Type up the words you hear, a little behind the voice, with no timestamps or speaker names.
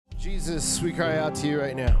Jesus, we cry out to you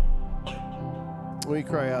right now. We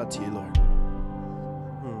cry out to you, Lord.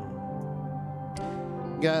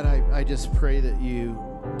 God, I just pray that you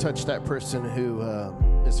touch that person who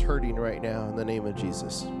is hurting right now in the name of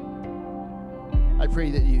Jesus. I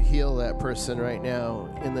pray that you heal that person right now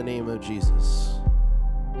in the name of Jesus.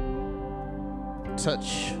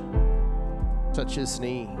 Touch his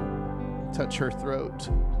knee, touch her throat,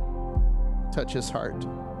 touch his heart,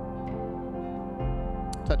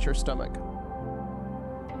 touch her stomach,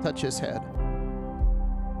 touch his head,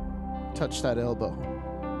 touch that elbow.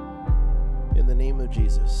 In the name of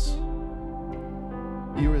Jesus.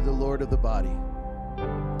 You are the Lord of the body.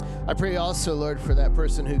 I pray also, Lord, for that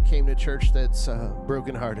person who came to church that's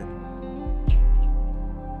brokenhearted.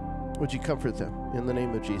 Would you comfort them in the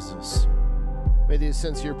name of Jesus? May they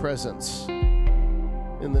sense your presence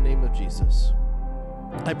in the name of Jesus.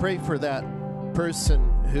 I pray for that person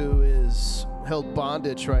who is held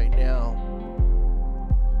bondage right now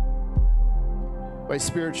by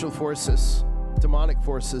spiritual forces, demonic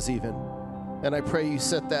forces even. And I pray you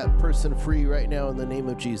set that person free right now in the name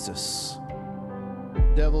of Jesus.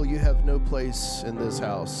 Devil, you have no place in this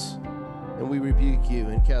house. And we rebuke you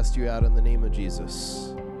and cast you out in the name of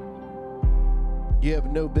Jesus. You have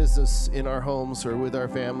no business in our homes or with our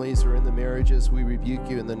families or in the marriages. We rebuke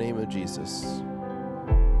you in the name of Jesus.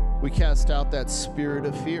 We cast out that spirit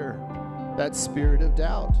of fear, that spirit of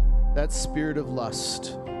doubt, that spirit of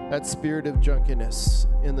lust, that spirit of drunkenness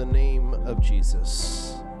in the name of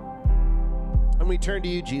Jesus. And we turn to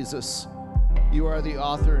you, Jesus. You are the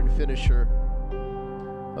author and finisher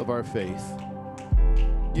of our faith.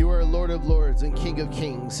 You are Lord of lords and King of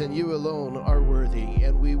kings, and you alone are worthy.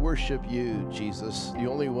 And we worship you, Jesus, the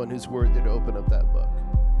only one who's worthy to open up that book.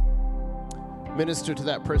 Minister to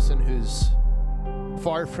that person who's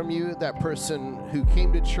far from you, that person who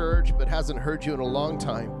came to church but hasn't heard you in a long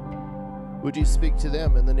time. Would you speak to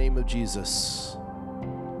them in the name of Jesus?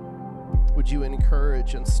 Would you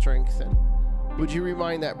encourage and strengthen? Would you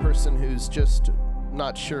remind that person who's just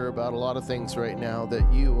not sure about a lot of things right now that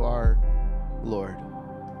you are Lord?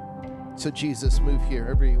 So Jesus, move here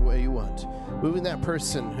every way you want. Moving that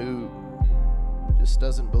person who just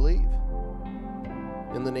doesn't believe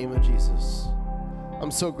in the name of Jesus.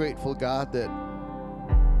 I'm so grateful, God, that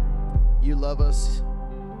you love us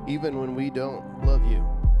even when we don't love you.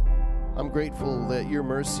 I'm grateful that your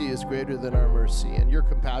mercy is greater than our mercy and your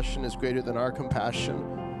compassion is greater than our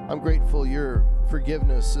compassion. I'm grateful your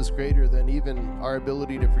forgiveness is greater than even our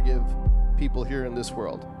ability to forgive people here in this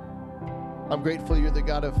world. I'm grateful you're the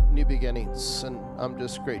God of new beginnings, and I'm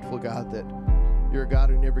just grateful, God, that you're a God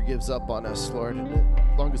who never gives up on us, Lord, and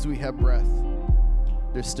as long as we have breath,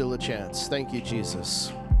 there's still a chance. Thank you,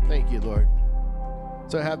 Jesus. Thank you, Lord.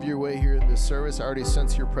 So have your way here in this service. I already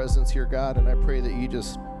sense your presence here, God, and I pray that you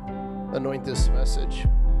just anoint this message.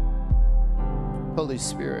 Holy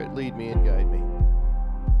Spirit, lead me and guide me.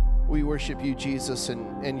 We worship you, Jesus,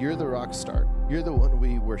 and you're the rock star. You're the one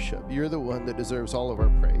we worship. You're the one that deserves all of our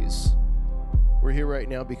praise. We're here right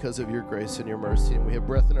now because of your grace and your mercy, and we have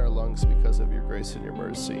breath in our lungs because of your grace and your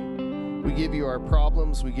mercy. We give you our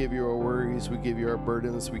problems. We give you our worries. We give you our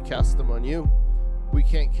burdens. We cast them on you. We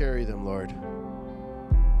can't carry them, Lord.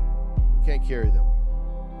 We can't carry them.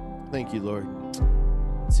 Thank you, Lord.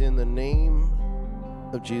 It's in the name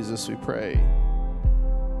of Jesus we pray.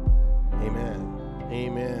 Amen.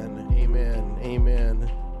 Amen, amen, amen.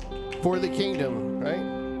 For the kingdom,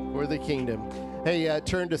 right? For the kingdom. Hey,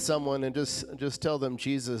 turn to someone and just tell them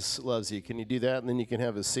Jesus loves you. Can you do that? And then you can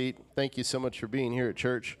have a seat. Thank you so much for being here at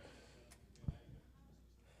church.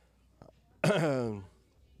 It's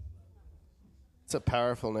a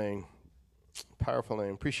powerful name. Powerful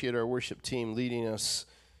name. Appreciate our worship team leading us.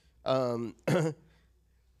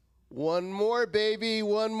 One more, baby.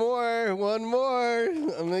 One more.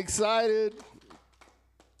 I'm excited.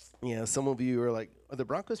 Yeah, some of you are like, are the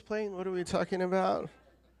Broncos playing? What are we talking about?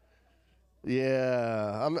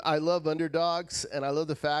 Yeah, I love underdogs, and I love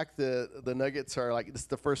the fact that the Nuggets are like, it's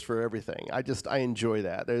the first for everything. I enjoy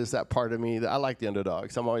that. There's that part of me that I like the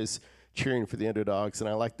underdogs. I'm always cheering for the underdogs, and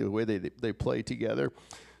I like the way they play together.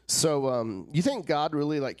 So, you think God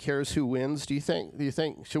really like cares who wins? Do you think, I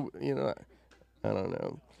don't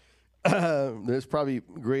know. There's probably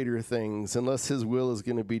greater things, unless his will is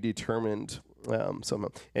going to be determined.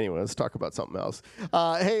 Anyway, let's talk about something else.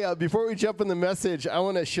 Before we jump in the message, I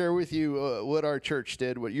want to share with you what our church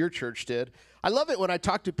did, what your church did. I love it when I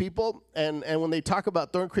talk to people, and when they talk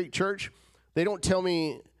about Thorn Creek Church, they don't tell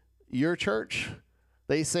me your church.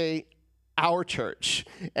 They say our church,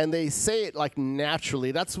 and they say it like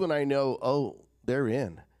naturally. That's when I know, oh, they're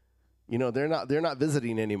in. They're not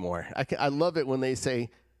visiting anymore. I love it when they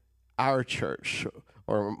say our church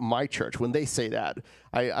or my church when they say that.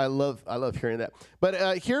 I love hearing that.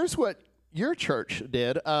 But here's what your church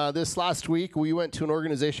did. This last week, we went to an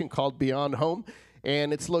organization called Beyond Home,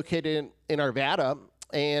 and it's located in Arvada.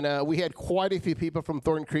 And we had quite a few people from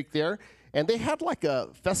Thorn Creek there, and they had like a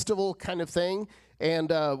festival kind of thing. And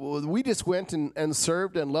we just went and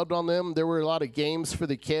served and loved on them. There were a lot of games for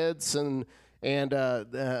the kids, and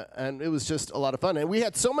it was just a lot of fun. And we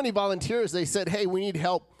had so many volunteers. They said, "Hey, we need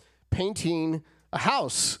help painting a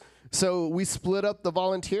house." So we split up the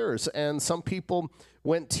volunteers, and some people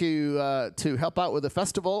went to help out with the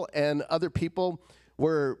festival, and other people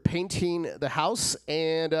were painting the house.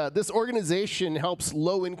 And this organization helps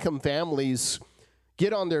low-income families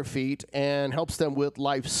get on their feet and helps them with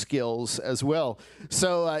life skills as well.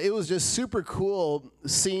 So it was just super cool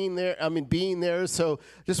being there. So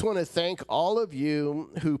just want to thank all of you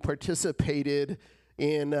who participated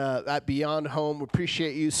in at Beyond Home.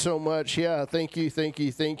 Appreciate you so much. Yeah, thank you.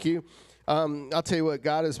 I'll tell you what,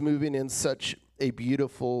 God is moving in such a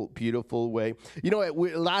beautiful, beautiful way. You know,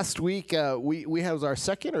 last week we had our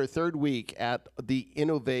second or third week at the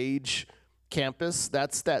Innovage campus.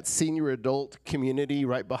 That's that senior adult community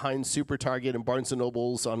right behind Super Target and Barnes &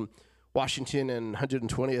 Nobles on Washington and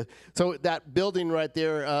 120th. So that building right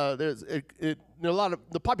there, there's a lot of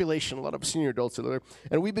the population, a lot of senior adults are there.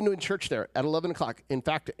 And we've been doing church there at 11 o'clock. In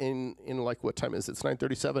fact, in like, what time is it? It's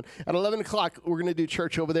 9:37. At 11 o'clock, we're going to do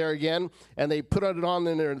church over there again. And they put it on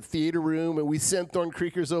in their theater room, and we sent Thorn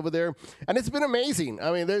Creekers over there. And it's been amazing.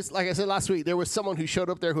 I mean, like I said last week, there was someone who showed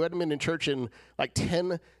up there who hadn't been in church in like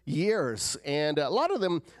 10 years. And a lot of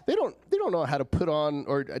them, they don't know how to put on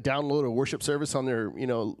or download a worship service on their,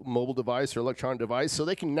 mobile device or electronic device. So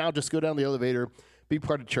they can now just go down the elevator, be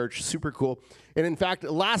part of church. Super cool. And in fact,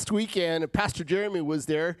 last weekend, Pastor Jeremy was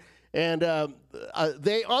there, and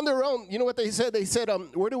they, on their own, you know what they said? They said,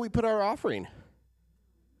 where do we put our offering?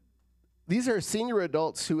 These are senior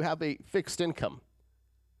adults who have a fixed income.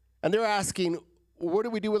 And they're asking, what do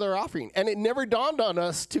we do with our offering? And it never dawned on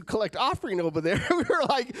us to collect offering over there. We were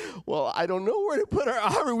like, well, I don't know where to put our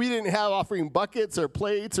offering. We didn't have offering buckets or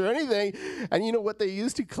plates or anything. And you know what they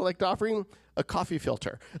used to collect offering? A coffee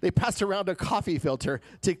filter. They passed around a coffee filter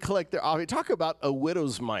to collect their offering. Talk about a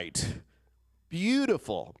widow's mite.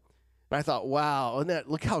 Beautiful. And I thought, wow,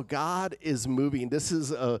 look how God is moving. This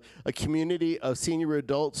is a community of senior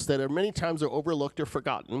adults that are many times are overlooked or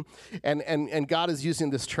forgotten. And God is using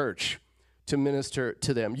this church to minister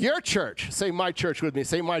to them. Your church. Say my church with me.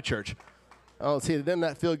 Say my church. Oh, see, doesn't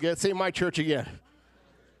that feel good? Say my church again.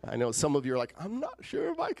 I know some of you are like, I'm not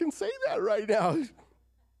sure if I can say that right now.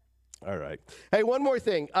 All right. Hey, one more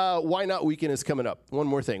thing. Why Not Weekend is coming up. One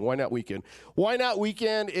more thing. Why Not Weekend? Why Not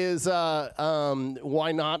Weekend is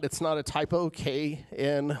why not? It's not a typo. K-N-O-T.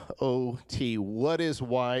 What is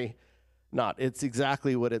why not? It's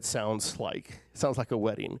exactly what it sounds like. It sounds like a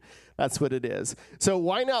wedding. That's what it is. So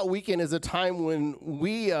Why Not Weekend is a time when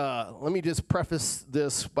we, let me just preface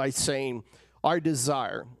this by saying our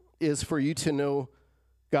desire is for you to know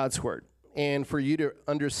God's Word and for you to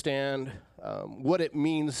understand what it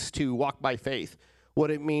means to walk by faith, what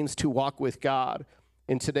it means to walk with God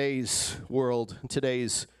in today's world, in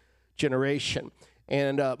today's generation.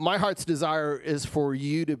 And my heart's desire is for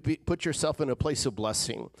you to put yourself in a place of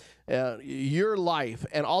blessing. Your life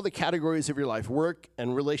and all the categories of your life, work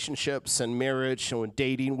and relationships and marriage and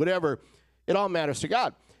dating, whatever, it all matters to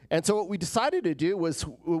God. And so what we decided to do was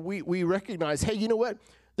we recognized, hey, you know what?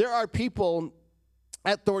 There are people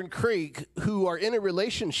at Thorn Creek who are in a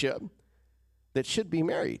relationship that should be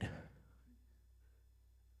married.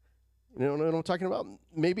 You know what I'm talking about?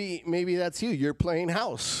 Maybe that's you. You're playing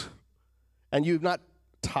house, and you've not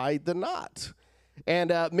tied the knot.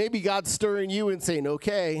 And maybe God's stirring you and saying,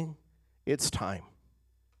 okay, it's time.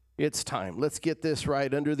 It's time. Let's get this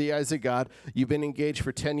right under the eyes of God. You've been engaged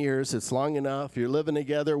for 10 years. It's long enough. You're living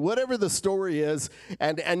together. Whatever the story is,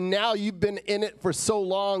 and now you've been in it for so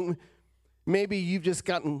long, maybe you've just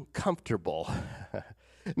gotten comfortable.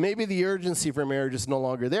 Maybe the urgency for marriage is no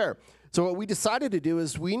longer there. So what we decided to do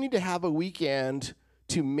is we need to have a weekend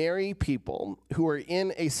to marry people who are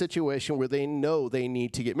in a situation where they know they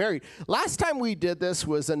need to get married. Last time we did this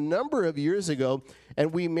was a number of years ago,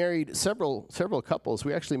 and we married several couples.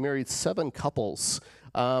 We actually married 7 couples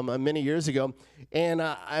many years ago. And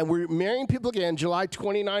we're marrying people again July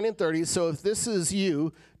 29 and 30. So if this is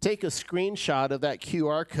you, take a screenshot of that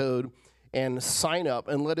QR code and sign up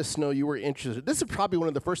and let us know you were interested. This is probably one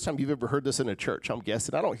of the first times you've ever heard this in a church, I'm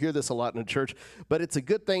guessing. I don't hear this a lot in a church, but it's a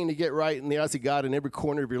good thing to get right in the eyes of God in every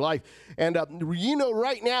corner of your life. And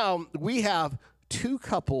right now, we have 2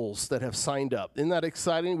 couples that have signed up. Isn't that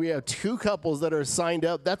exciting? We have 2 couples that are signed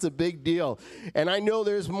up. That's a big deal. And I know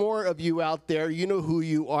there's more of you out there. You know who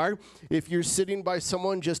you are. If you're sitting by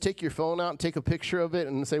someone, just take your phone out and take a picture of it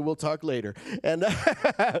and say, we'll talk later. And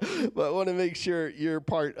but I want to make sure you're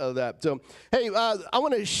part of that. So, hey, I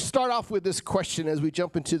want to start off with this question as we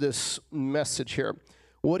jump into this message here.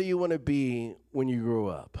 What do you want to be when you grow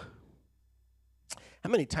up? How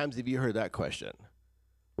many times have you heard that question?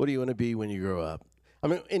 What do you want to be when you grow up? I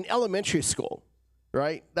mean, in elementary school,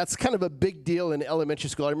 right? That's kind of a big deal in elementary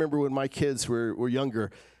school. I remember when my kids were younger,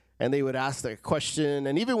 and they would ask that question.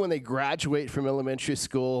 And even when they graduate from elementary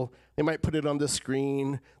school, they might put it on the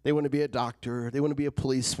screen. They want to be a doctor. They want to be a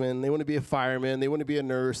policeman. They want to be a fireman. They want to be a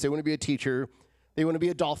nurse. They want to be a teacher. They want to be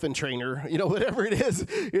a dolphin trainer, whatever it is.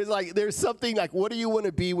 It's like there's something like, what do you want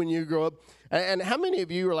to be when you grow up? And how many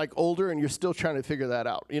of you are like older and you're still trying to figure that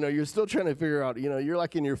out? You're still trying to figure out, you're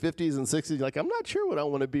like in your 50s and 60s. You're like, I'm not sure what I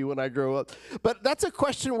want to be when I grow up. But that's a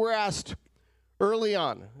question we're asked early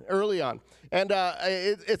on. And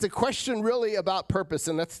it's a question really about purpose.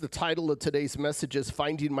 And that's the title of today's message is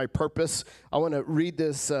Finding My Purpose. I want to read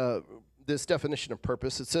this definition of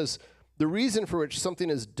purpose. It says, the reason for which something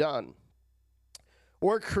is done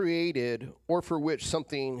or created, or for which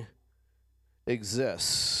something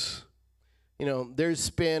exists. There's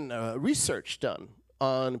been research done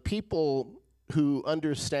on people who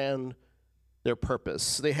understand their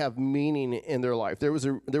purpose. They have meaning in their life. There was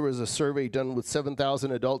a survey done with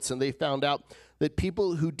 7,000 adults, and they found out that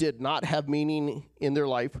people who did not have meaning in their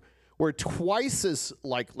life were twice as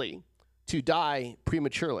likely to die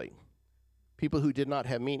prematurely. People who did not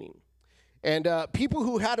have meaning. And people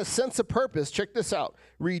who had a sense of purpose, check this out,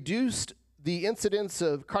 reduced the incidence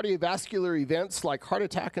of cardiovascular events like heart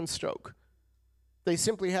attack and stroke. They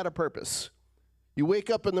simply had a purpose. You wake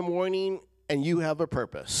up in the morning and you have a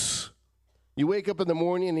purpose. You wake up in the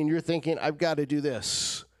morning and you're thinking, I've got to do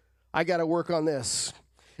this. I got to work on this.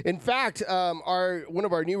 In fact, one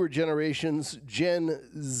of our newer generations, Gen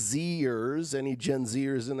Zers, any Gen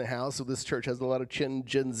Zers in the house? So this church has a lot of Gen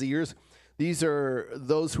Zers. These are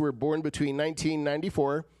those who were born between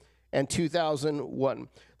 1994 and 2001.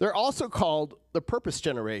 They're also called the Purpose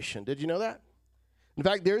Generation. Did you know that? In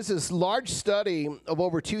fact, there's this large study of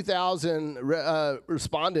over 2,000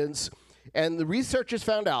 respondents, and the researchers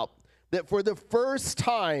found out that for the first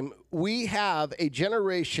time, we have a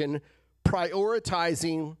generation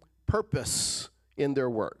prioritizing purpose in their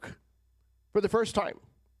work. For the first time.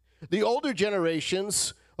 The older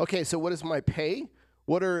generations, okay, so what is my pay?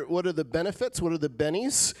 What are the benefits? What are the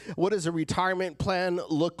bennies? What does a retirement plan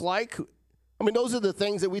look like? I mean, those are the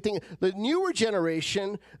things that we think. The newer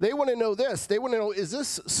generation, they want to know this. They want to know, is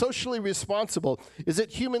this socially responsible? Is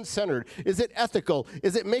it human-centered? Is it ethical?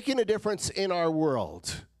 Is it making a difference in our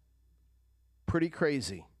world? Pretty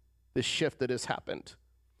crazy, this shift that has happened.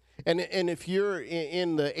 And if you're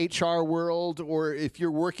in the HR world or if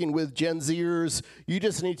you're working with Gen Zers, you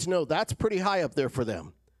just need to know that's pretty high up there for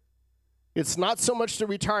them. It's not so much the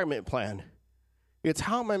retirement plan. It's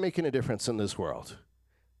how am I making a difference in this world?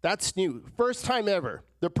 That's new. First time ever,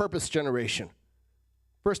 the Purpose Generation.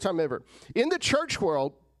 First time ever. In the church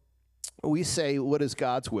world, we say, what is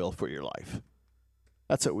God's will for your life?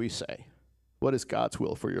 That's what we say. What is God's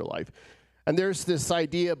will for your life? And there's this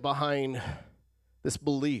idea behind this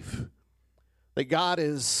belief that God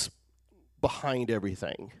is behind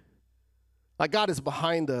everything. Like God is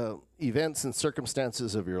behind the events and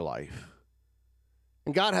circumstances of your life.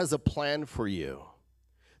 And God has a plan for you.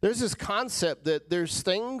 There's this concept that there's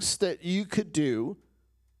things that you could do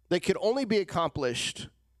that could only be accomplished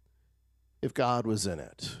if God was in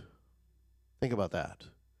it. Think about that.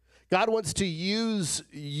 God wants to use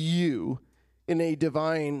you in a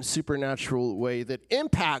divine, supernatural way that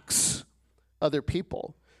impacts other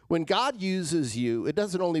people. When God uses you, it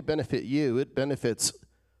doesn't only benefit you, it benefits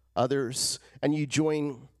others. And you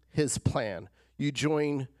join his plan. You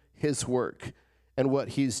join his work and what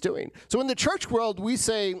he's doing. So in the church world, we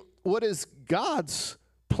say, what is God's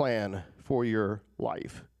plan for your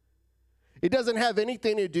life? It doesn't have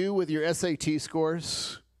anything to do with your SAT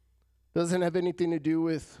scores. It doesn't have anything to do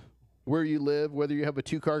with where you live, whether you have a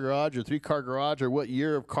 2-car garage or 3-car garage, or what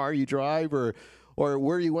year of car you drive, or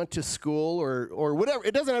where you went to school, or whatever.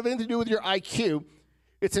 It doesn't have anything to do with your IQ.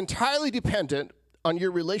 It's entirely dependent on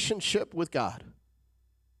your relationship with God.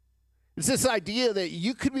 It's this idea that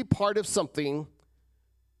you could be part of something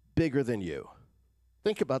bigger than you.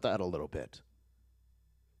 Think about that a little bit.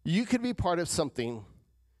 You could be part of something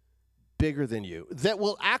bigger than you that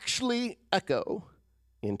will actually echo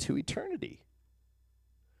into eternity.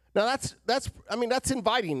 Now that's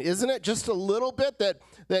inviting, isn't it? Just a little bit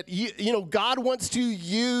that God wants to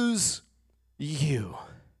use you.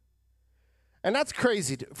 And that's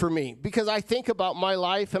crazy for me because I think about my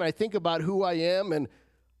life and I think about who I am, and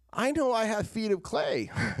I know I have feet of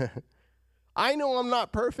clay. I know I'm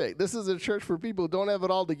not perfect. This is a church for people who don't have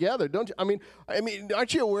it all together, don't you? I mean,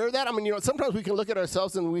 aren't you aware of that? I mean, sometimes we can look at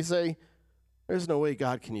ourselves and we say, there's no way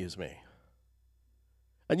God can use me.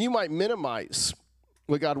 And you might minimize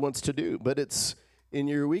what God wants to do, but it's in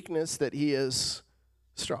your weakness that he is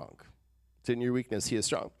strong. It's in your weakness he is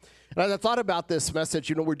strong. And as I thought about this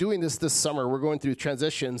message, we're doing this summer. We're going through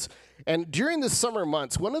transitions. And during the summer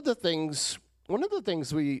months, one of the things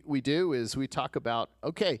we do is we talk about,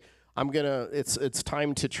 okay, it's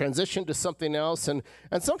time to transition to something else. And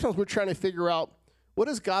sometimes we're trying to figure out, what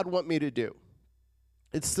does God want me to do?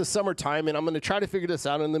 It's the summertime, and I'm going to try to figure this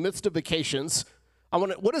out in the midst of vacations.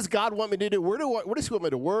 What does God want me to do? Where does he want me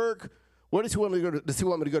to work? Where does he want me to go to? Does he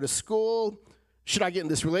want me to go to school? Should I get in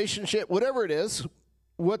this relationship? Whatever it is,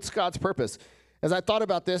 what's God's purpose? As I thought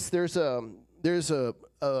about this, there's a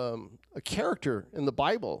character in the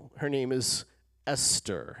Bible. Her name is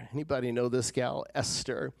Esther. Anybody know this gal,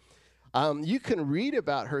 Esther? You can read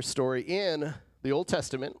about her story in the Old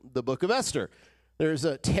Testament, the book of Esther. There's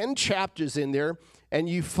 10 chapters in there, and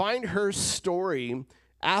you find her story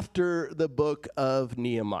after the book of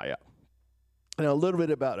Nehemiah. Now, a little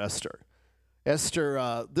bit about Esther.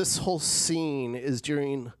 Esther, this whole scene is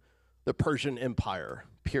during the Persian Empire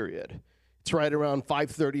period. It's right around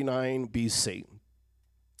 539 BC.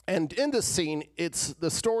 And in this scene,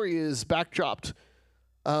 the story is backdropped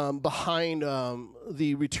behind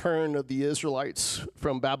the return of the Israelites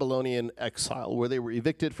from Babylonian exile, where they were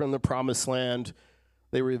evicted from the Promised Land.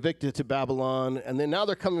 They were evicted to Babylon, and then now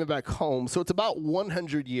they're coming back home. So it's about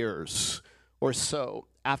 100 years or so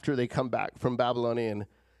after they come back from Babylonian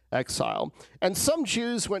exile. And some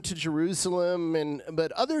Jews went to Jerusalem,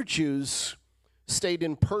 but other Jews stayed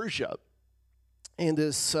in Persia, in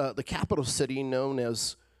the capital city known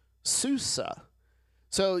as Susa.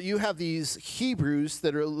 So you have these Hebrews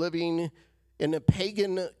that are living in a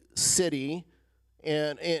pagan city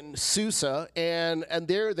in Susa, and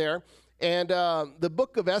they're there. And the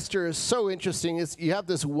book of Esther is so interesting. You have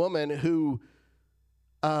this woman who,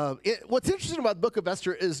 what's interesting about the book of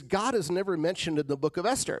Esther is God is never mentioned in the book of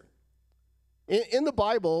Esther. In the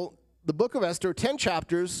Bible, the book of Esther, 10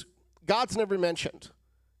 chapters, God's never mentioned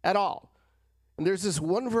at all. And there's this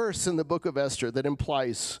one verse in the book of Esther that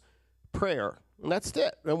implies prayer. And that's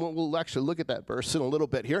it. And we'll actually look at that verse in a little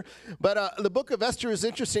bit here. But the book of Esther is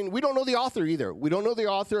interesting. We don't know the author either. We don't know the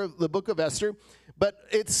author of the book of Esther. But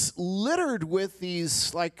it's littered with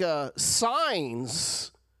these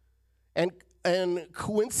signs and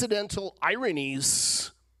coincidental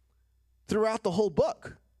ironies throughout the whole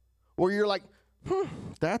book, where you're like,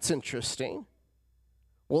 that's interesting.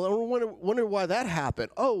 Well, I wonder why that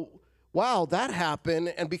happened. Oh, wow, that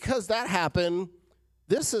happened. And because that happened,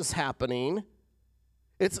 this is happening.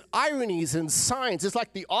 It's ironies and signs. It's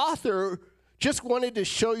like the author just wanted to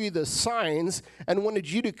show you the signs and wanted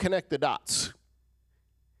you to connect the dots.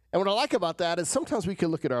 And what I like about that is sometimes we can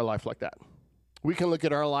look at our life like that. We can look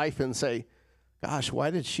at our life and say, gosh,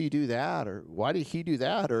 why did she do that? Or why did he do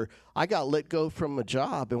that? Or I got let go from a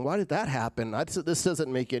job, and why did that happen? This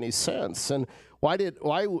doesn't make any sense. And why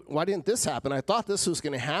didn't this happen? I thought this was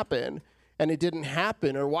going to happen, and it didn't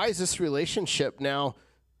happen. Or why is this relationship now,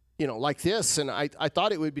 like this? And I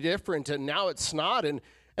thought it would be different, and now it's not. And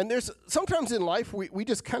there's sometimes in life we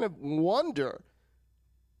just kind of wonder,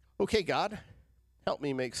 okay, God, help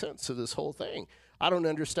me make sense of this whole thing. I don't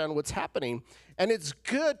understand what's happening. And it's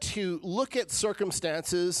good to look at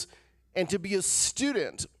circumstances and to be a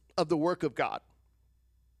student of the work of God.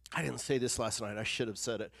 I didn't say this last night. I should have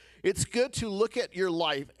said it. It's good to look at your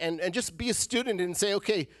life and just be a student and say,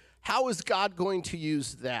 okay, how is God going to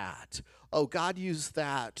use that? Oh, God used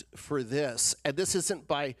that for this. And this isn't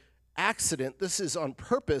by accident. This is on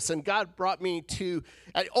purpose. And God brought me to,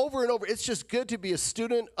 and over, it's just good to be a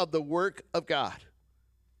student of the work of God.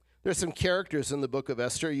 There's some characters in the book of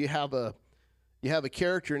Esther. You have a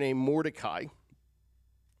character named Mordecai.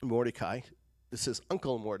 This is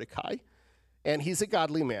Uncle Mordecai. And he's a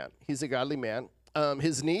godly man.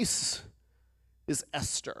 His niece is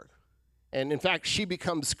Esther. And in fact, she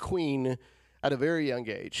becomes queen at a very young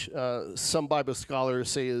age. Some Bible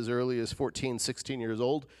scholars say as early as 14, 16 years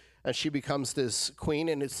old. And she becomes this queen.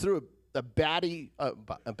 And it's through a body,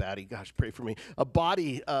 gosh, pray for me. A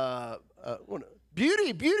body,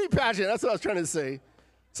 beauty pageant. That's what I was trying to say.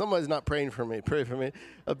 Somebody's not praying for me. Pray for me.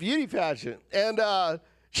 A beauty pageant. And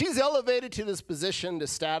she's elevated to this position, to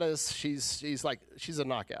status. She's a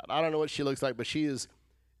knockout. I don't know what she looks like, but she is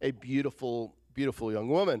a beautiful, beautiful young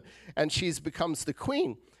woman. And she becomes the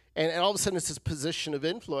queen. And all of a sudden, it's this position of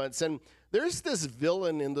influence. And there's this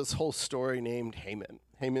villain in this whole story named Haman.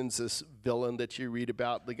 Haman's this villain that you read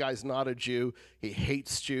about. The guy's not a Jew. He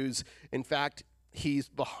hates Jews. In fact, he's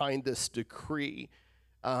behind this decree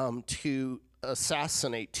to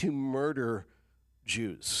assassinate, to murder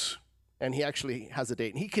Jews. And he actually has a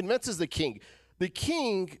date. And he convinces the king. The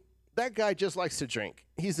king, that guy just likes to drink.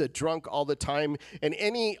 He's a drunk all the time. And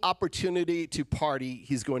any opportunity to party,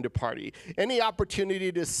 he's going to party. Any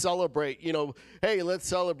opportunity to celebrate, hey, let's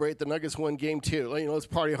celebrate. The Nuggets won game 2. Let's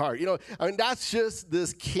party hard. That's just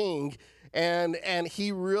this king. And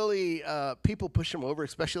he really, people push him over,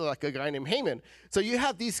 especially like a guy named Haman. So you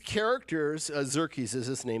have these characters, Xerxes is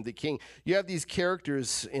his name, the king. You have these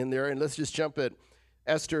characters in there. And let's just jump at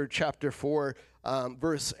Esther chapter 4,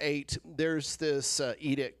 verse 8. There's this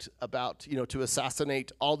edict about, to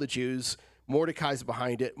assassinate all the Jews. Mordecai's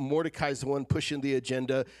behind it. Mordecai's the one pushing the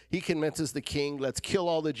agenda. He convinces the king, let's kill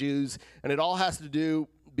all the Jews. And it all has to do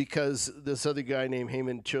because this other guy named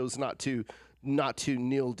Haman chose not to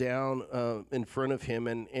kneel down in front of him,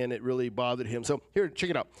 and it really bothered him. So here, check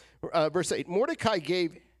it out. Verse 8, Mordecai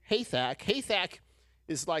gave Hathach. Hathach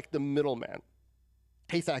is like the middleman.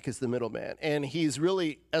 Hathach is the middleman, and he's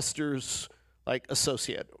really Esther's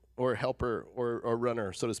associate or helper or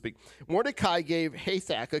runner, so to speak. Mordecai gave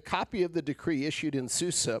Hathach a copy of the decree issued in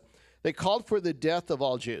Susa that called for the death of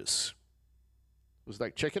all Jews. It was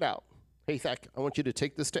like, check it out. Hathach, I want you to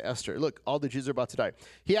take this to Esther. Look, all the Jews are about to die.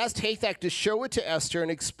 He asked Hathach to show it to Esther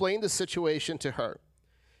and explain the situation to her.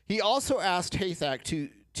 He also asked Hathach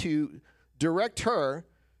to direct her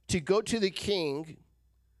to go to the king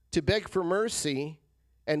to beg for mercy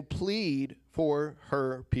and plead for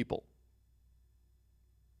her people.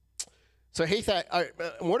 So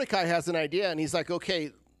Mordecai has an idea, and he's like,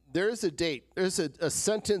 okay, there's a date. There's a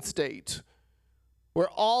sentence date where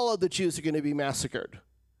all of the Jews are going to be massacred.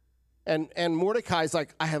 And Mordecai's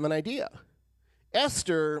like, I have an idea.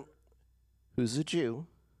 Esther, who's a Jew,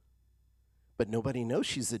 but nobody knows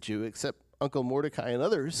she's a Jew except Uncle Mordecai and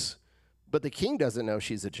others, but the king doesn't know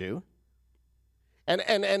she's a Jew.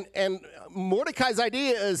 And Mordecai's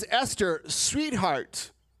idea is, Esther,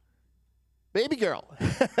 sweetheart, baby girl,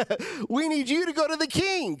 we need you to go to the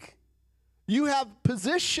king. You have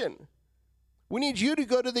position. We need you to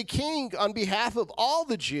go to the king on behalf of all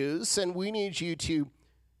the Jews, and we need you to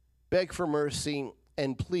beg for mercy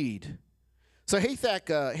and plead. So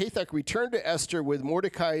Hathach returned to Esther with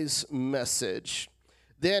Mordecai's message.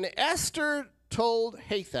 Then Esther told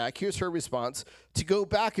Hathach, here's her response, to go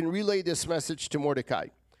back and relay this message to Mordecai.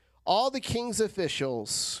 All the king's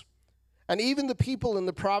officials and even the people in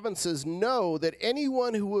the provinces know that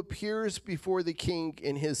anyone who appears before the king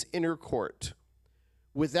in his inner court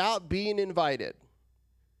without being invited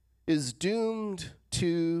is doomed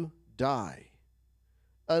to die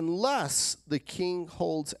unless the king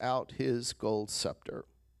holds out his gold scepter.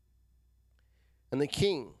 And the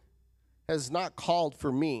king has not called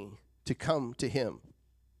for me to come to him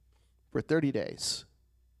for 30 days.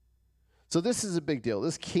 So this is a big deal.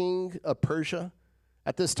 This king of Persia,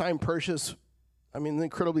 at this time, Persia's,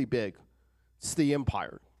 incredibly big. It's the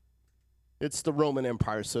empire. It's the Roman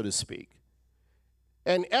Empire, so to speak.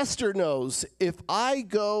 And Esther knows, if I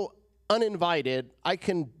go uninvited, I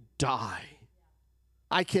can die.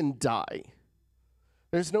 I can die.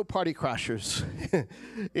 There's no party crashers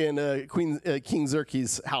in King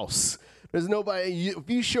Xerxes' house. There's nobody. If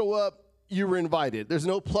you show up, you were invited. There's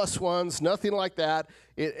no plus ones, nothing like that.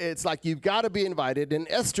 It's like you've got to be invited. And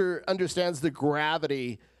Esther understands the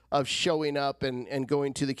gravity of showing up and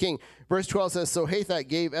going to the king. Verse 12 says, so Hathach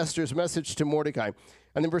gave Esther's message to Mordecai.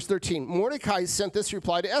 And then verse 13, Mordecai sent this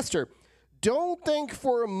reply to Esther. Don't think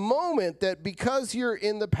for a moment that because you're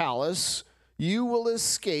in the palace, you will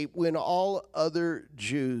escape when all other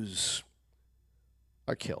Jews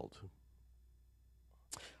are killed.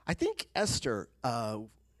 I think Esther,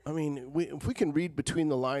 if we can read between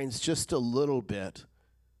the lines just a little bit,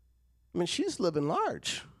 she's living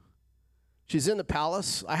large. She's in the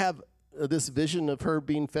palace. I have this vision of her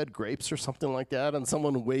being fed grapes or something like that, and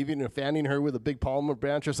someone waving and fanning her with a big palm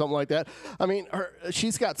branch or something like that.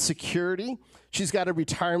 She's got security. She's got a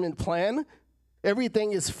retirement plan.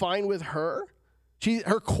 Everything is fine with her.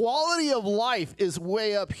 Her quality of life is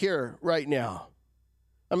way up here right now.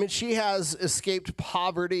 She has escaped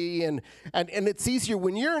poverty, and it's easier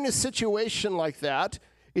when you're in a situation like that.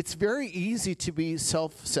 It's very easy to be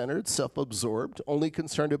self-centered, self-absorbed, only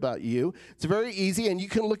concerned about you. It's very easy, and you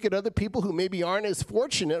can look at other people who maybe aren't as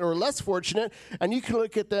fortunate or less fortunate, and you can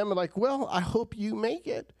look at them and like, well, I hope you make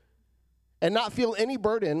it, and not feel any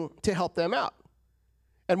burden to help them out.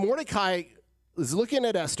 And Mordecai is looking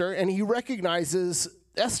at Esther, and he recognizes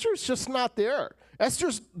Esther's just not there. Esther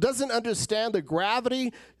doesn't understand the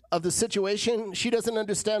gravity of the situation. She doesn't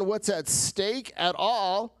understand what's at stake at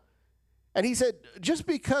all. And he said, just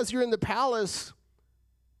because you're in the palace,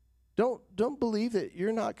 don't believe that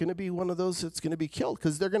you're not going to be one of those that's going to be killed,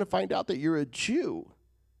 because they're going to find out that you're a Jew.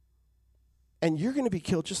 And you're going to be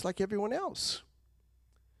killed just like everyone else.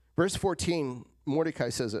 Verse 14, Mordecai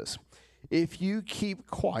says this, if you keep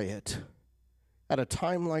quiet at a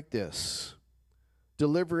time like this,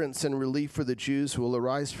 deliverance and relief for the Jews will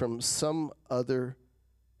arise from some other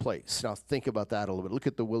place. Now think about that a little bit. Look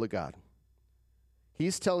at the will of God.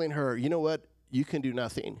 He's telling her, you know what? You can do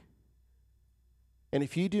nothing. And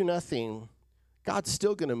if you do nothing, God's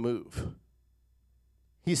still going to move.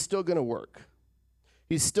 He's still going to work.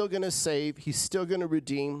 He's still going to save. He's still going to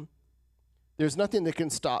redeem. There's nothing that can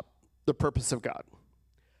stop the purpose of God.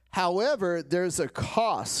 However, there's a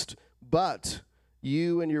cost, but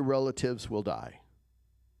you and your relatives will die.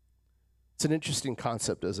 It's an interesting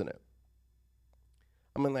concept, isn't it?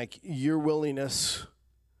 I mean, like, your willingness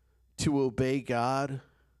to obey God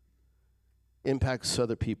impacts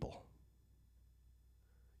other people.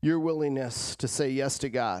 Your willingness to say yes to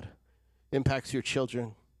God impacts your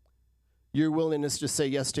children. Your willingness to say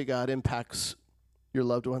yes to God impacts your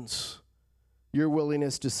loved ones. Your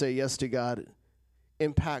willingness to say yes to God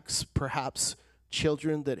impacts perhaps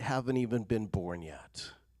children that haven't even been born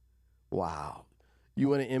yet. Wow. You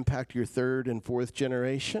want to impact your third and fourth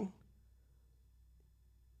generation?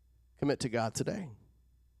 Commit to God today.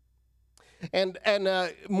 And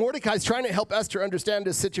Mordecai's trying to help Esther understand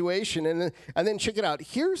this situation. And then check it out.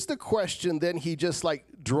 Here's the question. Then he just like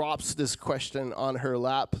drops this question on her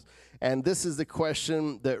lap. And this is the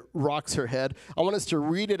question that rocks her head. I want us to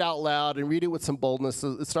read it out loud and read it with some boldness.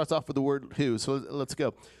 So it starts off with the word who. So let's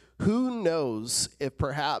go. Who knows if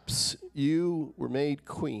perhaps you were made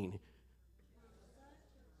queen?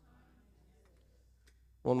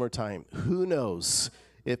 One more time. Who knows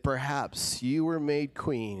if perhaps you were made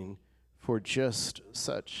queen for just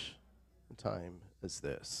such a time as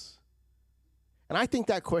this? And I think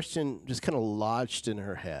that question just kind of lodged in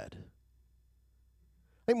her head.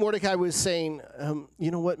 I think Mordecai was saying,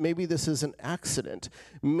 you know what, maybe this is an accident.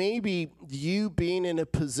 Maybe you being in a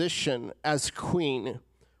position as queen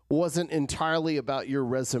wasn't entirely about your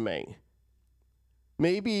resume.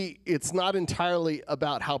 Maybe it's not entirely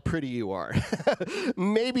about how pretty you are.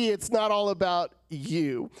 Maybe it's not all about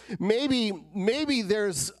you. Maybe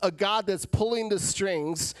there's a God that's pulling the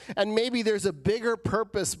strings, and maybe there's a bigger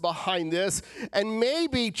purpose behind this, and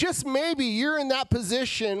maybe, just maybe, you're in that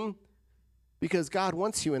position because God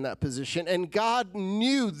wants you in that position, and God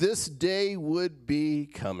knew this day would be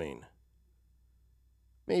coming.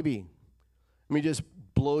 Maybe. Let me just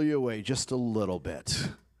blow you away just a little bit.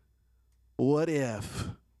 What if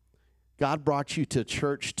God brought you to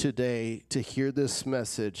church today to hear this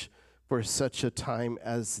message for such a time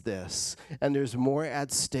as this, and there's more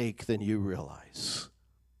at stake than you realize?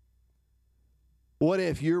 What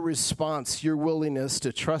if your response, your willingness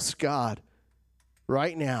to trust God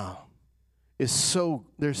right now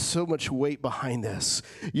there's so much weight behind this.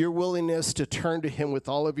 Your willingness to turn to him with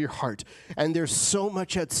all of your heart. And there's so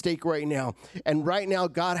much at stake right now. And right now,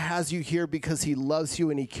 God has you here because he loves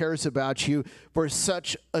you and he cares about you for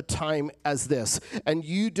such a time as this. And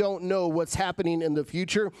you don't know what's happening in the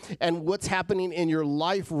future, and what's happening in your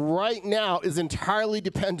life right now is entirely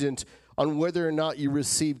dependent on whether or not you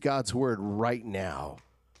receive God's word right now.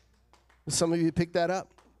 Some of you pick that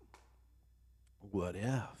up. What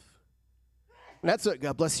if? And that's what,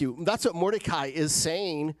 God bless you, that's what Mordecai is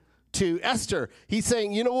saying to Esther. He's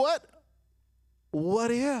saying, you know what? What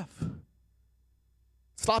if?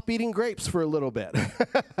 Stop eating grapes for a little bit.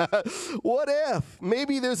 What if?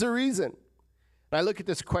 Maybe there's a reason. And I look at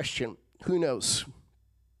this question, who knows?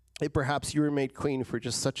 If perhaps you were made queen for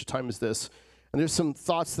just such a time as this. And there's some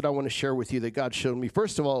thoughts that I want to share with you that God showed me.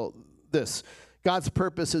 First of all, this, God's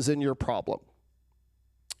purpose is in your problem.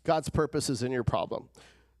 God's purpose is in your problem.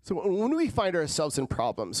 So when we find ourselves in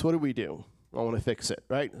problems, what do? I want to fix it,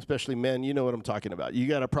 right? Especially men, you know what I'm talking about. You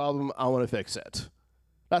got a problem, I want to fix it.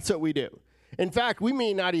 That's what we do. In fact, we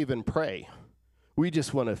may not even pray. We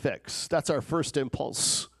just want to fix. That's our first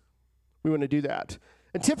impulse. We want to do that.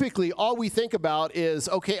 And typically, all we think about is,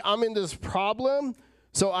 okay, I'm in this problem,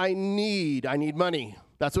 so I need money.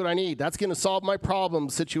 That's what I need. That's going to solve my problem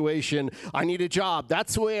situation. I need a job.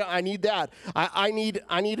 That's the way I need that. I need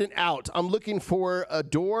an out. I'm looking for a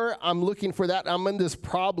door. I'm looking for that. I'm in this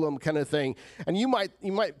problem kind of thing. And you might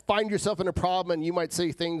find yourself in a problem, and you might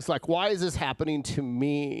say things like, why is this happening to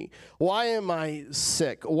me? Why am I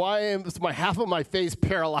sick? Why is my half of my face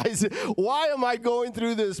paralyzed? Why am I going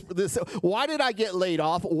through this? Why did I get laid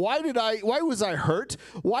off? Why was I hurt?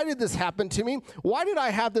 Why did this happen to me? Why did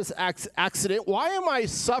I have this accident? Why am I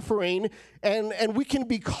suffering? And we can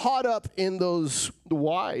be caught up in those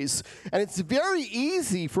whys. And it's very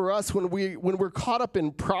easy for us when we're caught up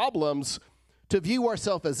in problems to view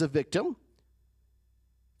ourselves as a victim.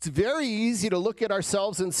 It's very easy to look at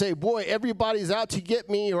ourselves and say, boy, everybody's out to get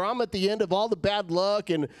me, or I'm at the end of all the bad luck,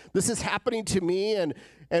 and this is happening to me, and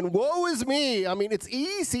woe is me. I mean, it's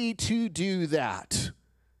easy to do that.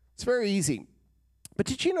 It's very easy. But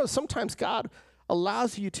did you know sometimes God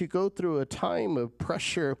allows you to go through a time of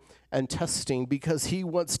pressure and testing because he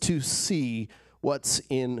wants to see what's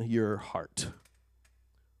in your heart?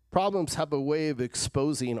 Problems have a way of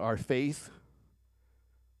exposing our faith,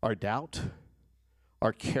 our doubt,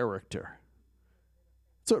 our character.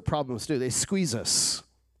 That's what problems do. They squeeze us.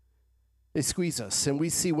 They squeeze us, and we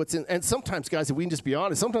see what's in. And sometimes, guys, if we can just be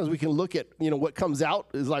honest, sometimes we can look at, what comes out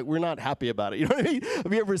is like we're not happy about it. You know what I mean?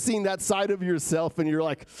 Have you ever seen that side of yourself, and you're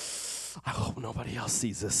like, I hope nobody else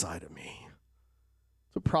sees this side of me?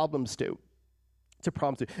 That's what problems do. That's what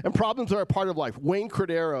problems do. And problems are a part of life. Wayne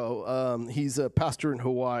Cordero, he's a pastor in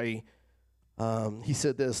Hawaii. He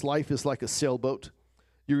said this: life is like a sailboat.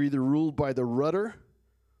 You're either ruled by the rudder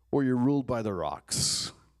or you're ruled by the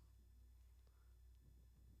rocks.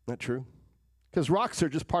 Isn't that true? Because rocks are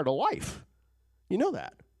just part of life. You know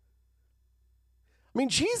that. I mean,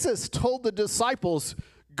 Jesus told the disciples,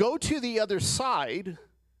 go to the other side,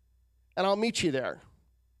 and I'll meet you there.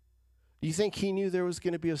 Do you think he knew there was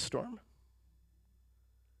going to be a storm?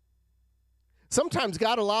 Sometimes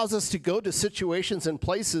God allows us to go to situations and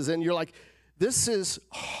places, and you're like, this is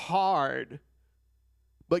hard.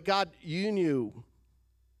 But God, you knew.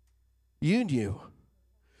 You knew.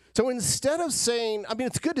 So instead of saying,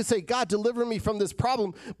 it's good to say, God, deliver me from this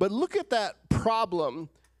problem, but look at that problem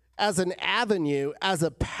as an avenue, as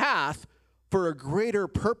a path for a greater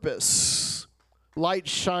purpose. Light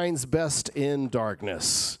shines best in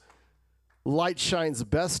darkness. Light shines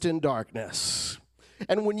best in darkness.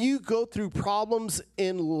 And when you go through problems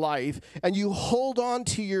in life and you hold on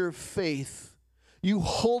to your faith, you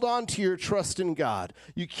hold on to your trust in God,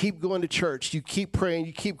 you keep going to church, you keep praying,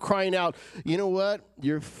 you keep crying out, you know what?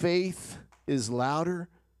 Your faith is louder.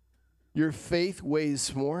 Your faith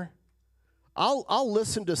weighs more. I'll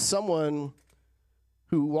listen to someone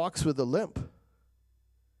who walks with a limp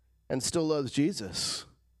and still loves Jesus.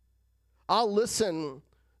 I'll listen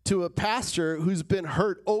to a pastor who's been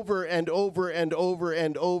hurt over and over and over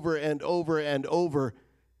and over and over and over,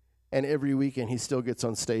 and every weekend he still gets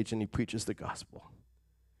on stage and he preaches the gospel.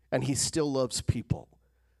 And he still loves people.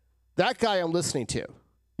 That guy I'm listening to.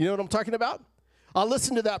 You know what I'm talking about? I'll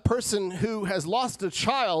listen to that person who has lost a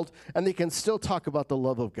child and they can still talk about the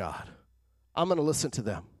love of God. I'm going to listen to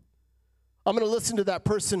them. I'm going to listen to that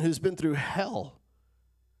person who's been through hell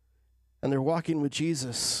and they're walking with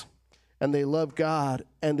Jesus and they love God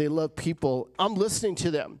and they love people. I'm listening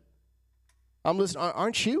to them. I'm listening.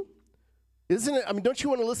 Aren't you? Isn't it? Don't you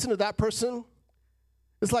want to listen to that person?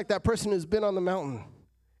 It's like that person who's been on the mountain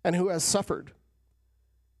and who has suffered,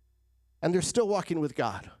 and they're still walking with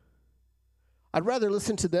God. I'd rather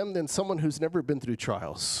listen to them than someone who's never been through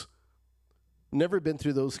trials, never been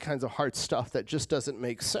through those kinds of hard stuff that just doesn't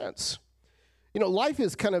make sense. Life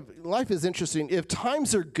is interesting. If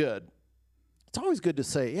times are good, it's always good to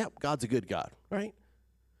say, yeah, God's a good God, right?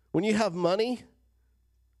 When you have money,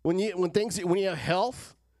 when you have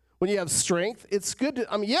health, when you have strength, it's good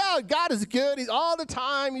to, God is good. He's all the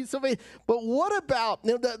time. He's so amazing. But what about,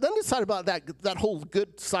 the other side about that whole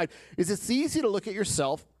good side is it's easy to look at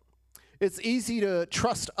yourself. It's easy to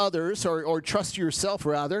trust others or trust yourself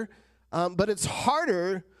rather. But it's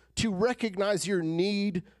harder to recognize your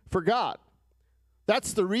need for God.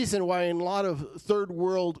 That's the reason why in a lot of third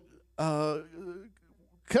world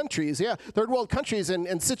countries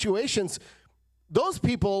and situations, those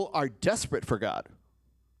people are desperate for God.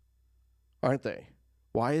 Aren't they?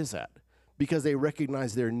 Why is that? Because they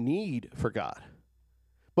recognize their need for God.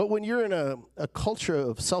 But when you're in a culture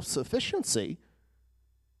of self-sufficiency,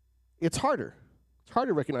 it's harder. It's hard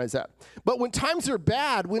to recognize that. But when times are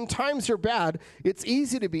bad, it's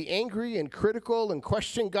easy to be angry and critical and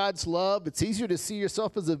question God's love. It's easier to see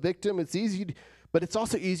yourself as a victim. But it's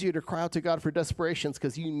also easier to cry out to God for desperations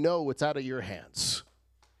because you know it's out of your hands.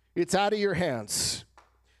 It's out of your hands.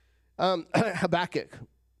 Habakkuk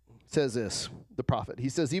says this, the prophet. He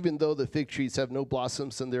says, even though the fig trees have no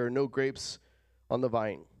blossoms and there are no grapes on the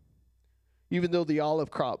vine, even though the olive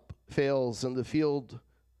crop fails and the field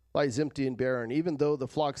lies empty and barren, even though the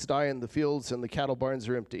flocks die in the fields and the cattle barns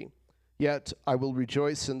are empty, yet I will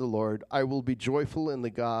rejoice in the Lord. I will be joyful in the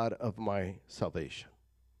God of my salvation.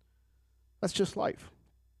 That's just life,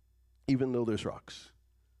 even though there's rocks.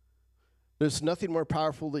 There's nothing more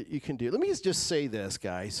powerful that you can do. Let me just say this,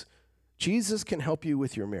 guys. Jesus can help you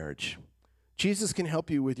with your marriage. Jesus can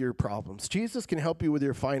help you with your problems. Jesus can help you with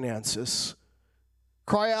your finances.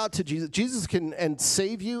 Cry out to Jesus. Jesus can and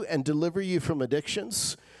save you and deliver you from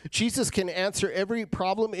addictions. Jesus can answer every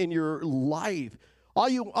problem in your life.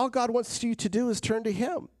 All God wants you to do is turn to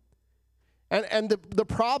him. And the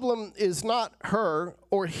problem is not her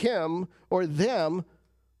or him or them.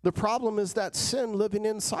 The problem is that sin living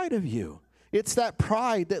inside of you. It's that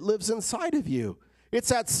pride that lives inside of you. It's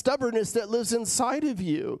that stubbornness that lives inside of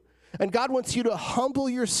you. And God wants you to humble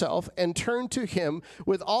yourself and turn to him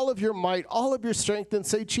with all of your might, all of your strength, and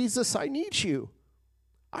say, Jesus, I need you.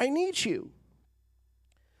 I need you.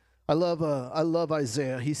 I love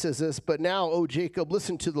Isaiah. He says this, but now, O Jacob,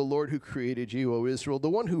 listen to the Lord who created you, O Israel, the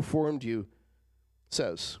one who formed you,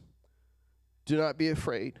 says, do not be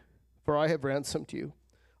afraid, for I have ransomed you.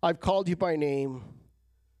 I've called you by name.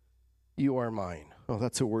 You are mine. Oh,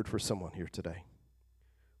 that's a word for someone here today.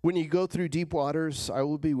 When you go through deep waters, I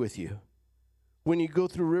will be with you. When you go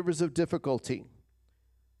through rivers of difficulty,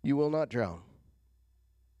 you will not drown.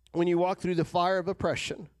 When you walk through the fire of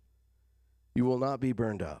oppression, you will not be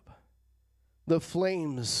burned up. The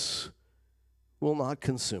flames will not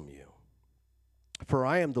consume you. For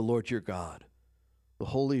I am the Lord your God, the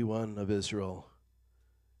Holy One of Israel,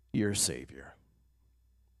 your Savior.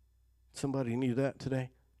 Somebody need that today?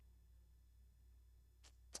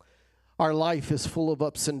 Our life is full of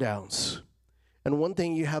ups and downs. And one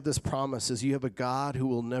thing you have this promise is you have a God who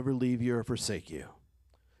will never leave you or forsake you.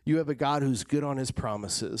 You have a God who's good on his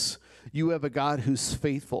promises. You have a God who's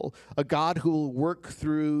faithful, a God who will work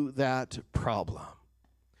through that problem.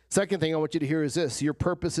 Second thing I want you to hear is this: your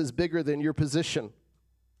purpose is bigger than your position.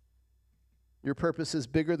 Your purpose is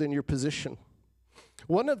bigger than your position.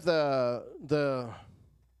 One of the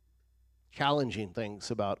challenging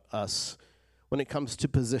things about us when it comes to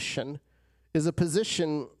position is a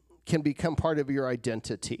position can become part of your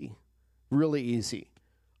identity really easy.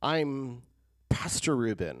 I'm Pastor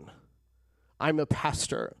Ruben. I'm a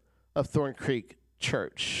pastor of Thorn Creek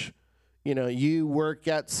Church. You know, you work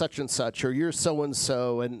at such and such, or you're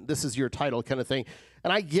so-and-so, and this is your title kind of thing.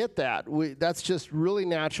 And I get that. That's just really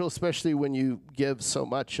natural, especially when you give so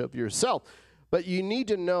much of yourself. But you need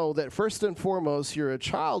to know that first and foremost, you're a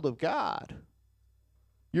child of God.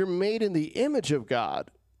 You're made in the image of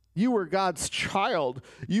God. You were God's child.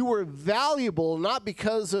 You were valuable not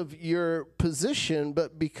because of your position,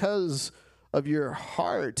 but because of your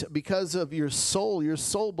heart, because of your soul. Your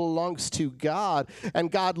soul belongs to God,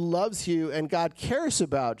 and God loves you, and God cares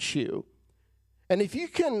about you. And if you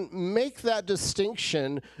can make that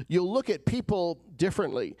distinction, you'll look at people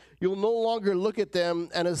differently. You'll no longer look at them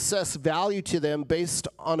and assess value to them based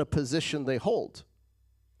on a position they hold.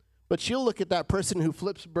 But you'll look at that person who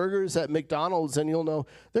flips burgers at McDonald's and you'll know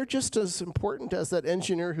they're just as important as that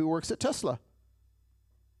engineer who works at Tesla.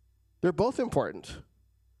 They're both important.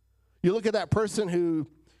 You look at that person who,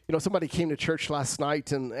 somebody came to church last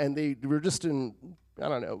night and they were just in, I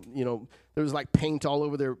don't know, there was like paint all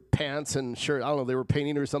over their pants and shirt. I don't know, they were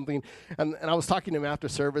painting or something. And I was talking to him after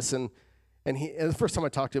service and the first time I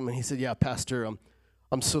talked to him and he said, yeah, Pastor,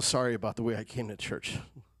 I'm so sorry about the way I came to church.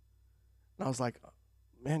 And I was like,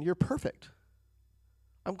 man, you're perfect.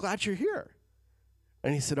 I'm glad you're here.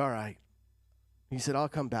 And he said, all right. He said, I'll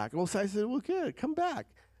come back. Well, so I said, well, good, come back.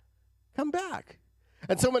 Come back.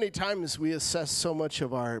 And so many times we assess so much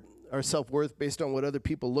of our self-worth based on what other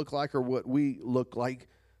people look like or what we look like.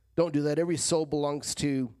 Don't do that. Every soul belongs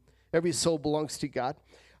to God.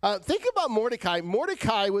 Think about Mordecai.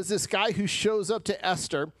 Mordecai was this guy who shows up to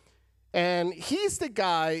Esther, and he's the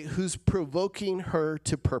guy who's provoking her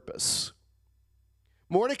to purpose.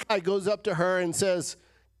 Mordecai goes up to her and says,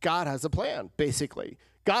 God has a plan, basically.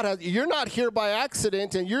 You're not here by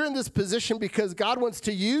accident, and you're in this position because God wants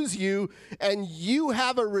to use you, and you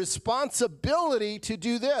have a responsibility to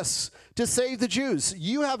do this, to save the Jews.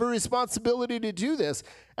 You have a responsibility to do this.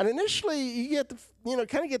 And initially, you get,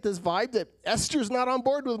 kind of get this vibe that Esther's not on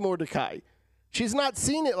board with Mordecai. She's not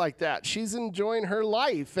seeing it like that. She's enjoying her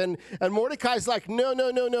life. And Mordecai's like,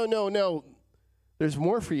 no. There's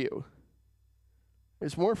more for you.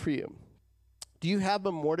 There's more for you. Do you have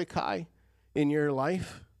a Mordecai in your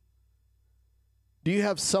life? Do you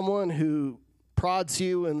have someone who prods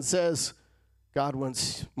you and says, God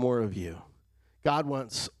wants more of you. God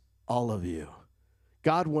wants all of you.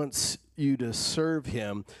 God wants you to serve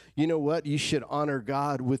him. You know what? You should honor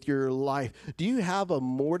God with your life. Do you have a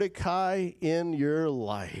Mordecai in your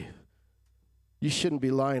life? You shouldn't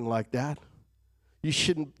be lying like that.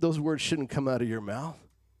 Those words shouldn't come out of your mouth.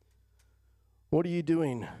 What are you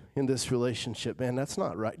doing in this relationship? Man, that's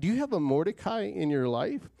not right. Do you have a Mordecai in your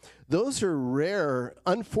life? Those are rare.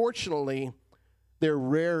 Unfortunately, they're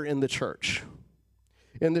rare in the church.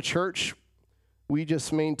 In the church, we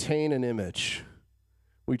just maintain an image.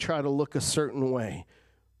 We try to look a certain way.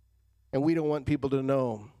 And we don't want people to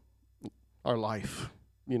know our life,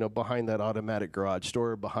 behind that automatic garage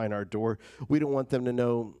door, behind our door. We don't want them to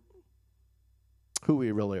know who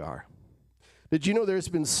we really are. Did you know there's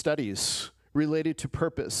been studies related to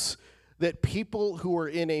purpose that people who are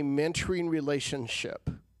in a mentoring relationship,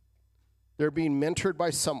 they're being mentored by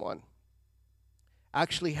someone,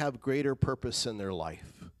 actually have greater purpose in their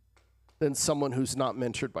life than someone who's not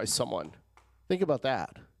mentored by someone? Think about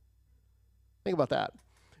that. Think about that.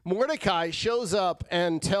 Mordecai shows up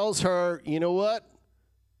and tells her, you know what?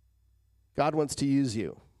 God wants to use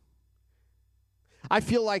you. I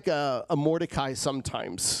feel like a Mordecai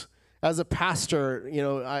sometimes. As a pastor,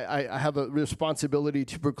 I have a responsibility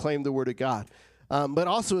to proclaim the word of God. But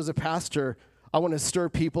also as a pastor, I want to stir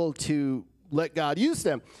people to let God use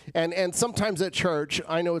them. And sometimes at church,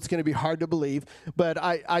 I know it's going to be hard to believe, but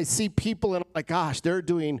I see people and I'm like, gosh, they're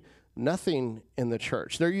doing nothing in the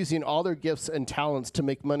church. They're using all their gifts and talents to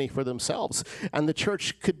make money for themselves. And the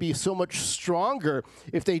church could be so much stronger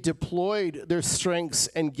if they deployed their strengths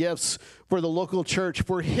and gifts for the local church,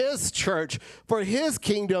 for his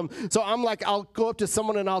kingdom. So I'm like, I'll go up to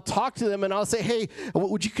someone and I'll talk to them and I'll say, hey,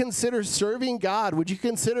 would you consider serving God? Would you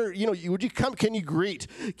consider, would you come? Can you greet?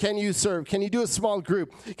 Can you serve? Can you do a small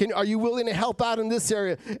group? Are you willing to help out in this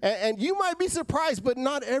area? And you might be surprised, but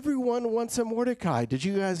not everyone wants a Mordecai. Did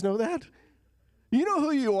you guys know that? You know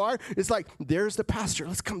who you are. It's like, there's the pastor.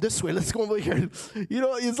 Let's come this way. Let's go over here.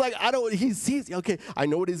 It's like, he sees, okay, I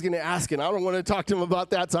know what he's going to ask, and I don't want to talk to him about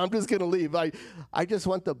that, so I'm just going to leave. I just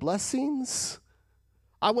want the blessings.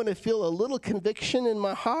 I want to feel a little conviction in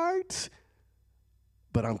my heart,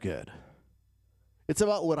 but I'm good. It's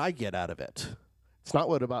about what I get out of it. It's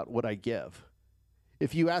not about what I give.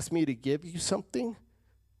 If you ask me to give you something,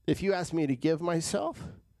 if you ask me to give myself,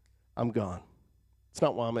 I'm gone. It's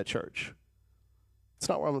not why I'm at church. It's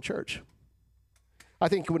not why I'm in church. I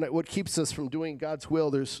think what keeps us from doing God's will,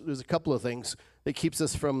 there's a couple of things that keeps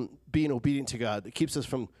us from being obedient to God, that keeps us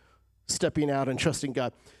from stepping out and trusting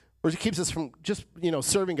God, or it keeps us from just,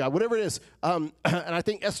 serving God, whatever it is. And I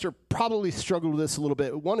think Esther probably struggled with this a little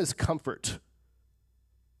bit. One is comfort.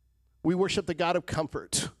 We worship the God of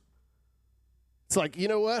comfort. It's like, you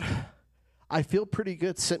know what? I feel pretty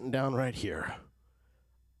good sitting down right here.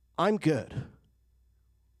 I'm good.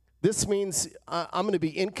 This means I'm going to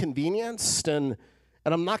be inconvenienced, and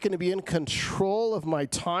I'm not going to be in control of my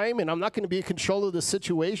time, and I'm not going to be in control of the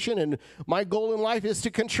situation, and my goal in life is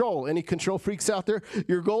to control. Any control freaks out there?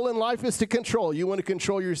 Your goal in life is to control. You want to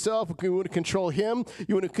control yourself, you want to control him,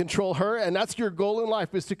 you want to control her, and that's your goal in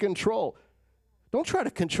life, is to control. Don't try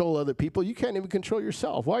to control other people. You can't even control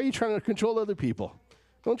yourself. Why are you trying to control other people?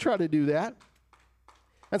 Don't try to do that.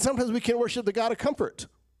 And sometimes we can worship the God of comfort.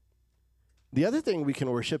 The other thing we can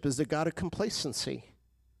worship is the God of complacency.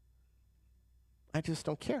 I just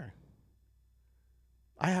don't care.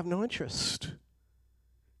 I have no interest.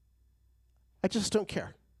 I just don't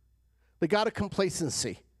care. The God of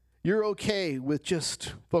complacency. You're okay with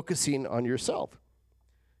just focusing on yourself.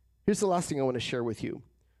 Here's the last thing I want to share with you.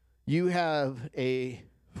 You have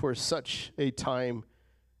for such a time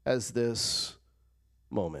as this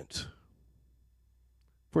moment.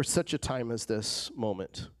 For such a time as this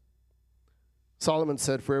moment. Solomon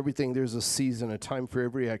said, for everything there's a season, a time for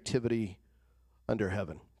every activity under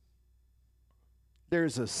heaven.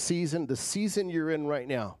 There's a season, the season you're in right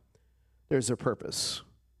now, there's a purpose.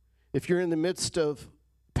 If you're in the midst of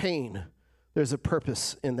pain, there's a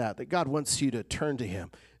purpose in that God wants you to turn to him.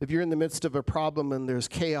 If you're in the midst of a problem and there's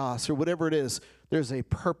chaos or whatever it is, there's a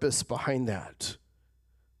purpose behind that.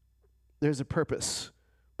 There's a purpose.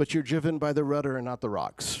 But you're driven by the rudder and not the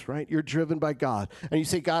rocks, right? You're driven by God. And you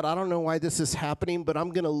say, God, I don't know why this is happening, but I'm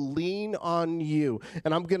going to lean on you.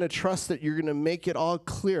 And I'm going to trust that you're going to make it all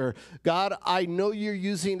clear. God, I know you're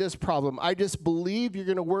using this problem. I just believe you're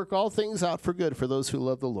going to work all things out for good for those who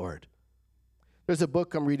love the Lord. There's a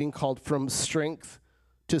book I'm reading called From Strength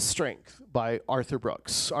to Strength by Arthur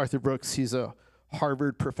Brooks. Arthur Brooks, he's a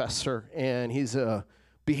Harvard professor, and he's a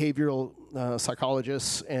behavioral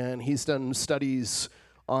psychologist, and he's done studies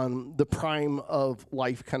on the prime of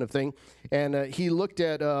life kind of thing. And he looked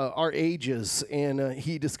at our ages, and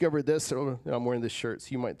he discovered this. Oh, I'm wearing this shirt, so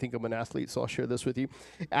you might think I'm an athlete, so I'll share this with you.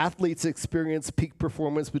 Athletes experience peak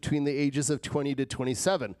performance between the ages of 20 to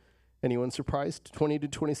 27. Anyone surprised? 20 to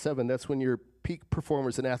 27, that's when you're peak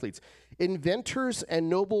performers and athletes. Inventors and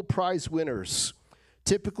Nobel Prize winners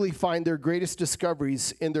typically find their greatest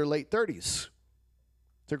discoveries in their late 30s.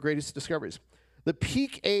 Their greatest discoveries. The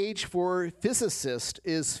peak age for physicists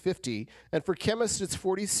is 50, and for chemists it's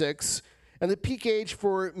 46, and the peak age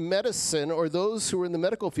for medicine, or those who are in the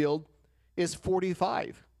medical field, is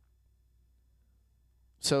 45.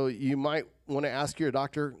 So you might want to ask your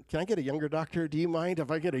doctor, can I get a younger doctor? Do you mind if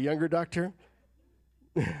I get a younger doctor?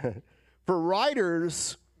 For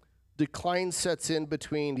writers, decline sets in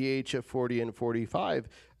between the age of 40 and 45,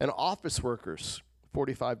 and office workers,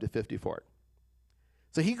 45 to 54.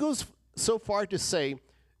 So he goes so far to say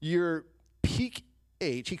your peak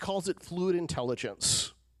age, he calls it fluid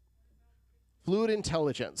intelligence. Fluid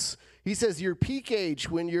intelligence. He says your peak age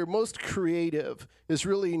when you're most creative is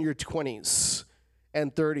really in your 20s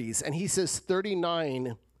and 30s. And he says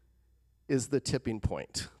 39 is the tipping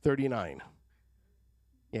point. 39.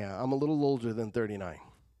 Yeah, I'm a little older than 39.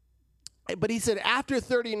 But he said after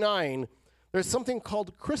 39, there's something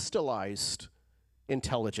called crystallized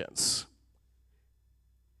intelligence.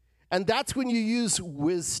 And that's when you use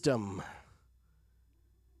wisdom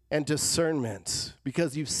and discernment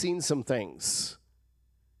because you've seen some things.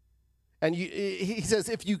 And he says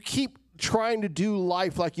if you keep trying to do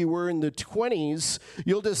life like you were in the 20s,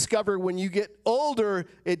 you'll discover when you get older,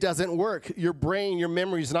 it doesn't work. Your brain, your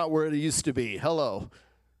memory's not where it used to be. Hello.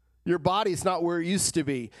 Your body's not where it used to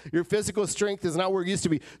be. Your physical strength is not where it used to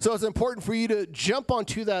be. So it's important for you to jump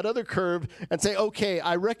onto that other curve and say, okay,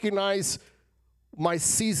 I recognize my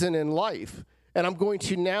season in life, and I'm going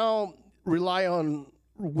to now rely on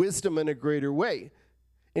wisdom in a greater way.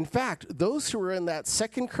 In fact, those who are in that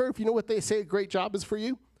second curve, you know what they say a great job is for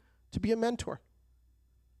you? To be a mentor.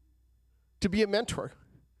 To be a mentor,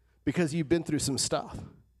 because you've been through some stuff.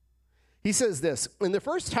 He says this, in the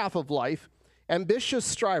first half of life, ambitious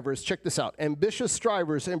strivers, check this out, ambitious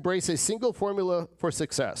strivers embrace a single formula for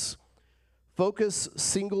success. Focus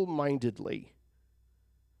single-mindedly.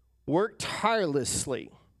 Work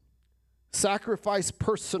tirelessly, sacrifice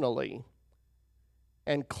personally,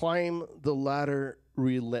 and climb the ladder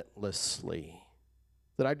relentlessly.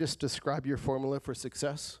 Did I just describe your formula for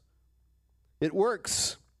success? It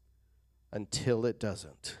works until it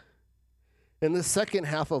doesn't. In the second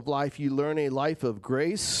half of life, you learn a life of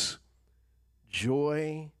grace,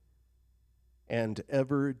 joy, and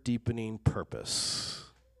ever-deepening purpose.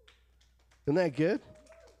 Isn't that good?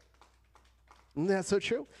 Isn't that so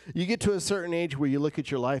true? You get to a certain age where you look at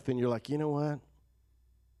your life and you're like, you know what?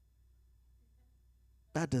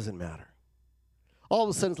 That doesn't matter. All of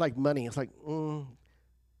a sudden, it's like money. It's like, you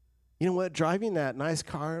know what? Driving that nice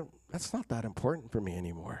car, that's not that important for me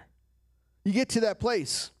anymore. You get to that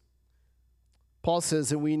place. Paul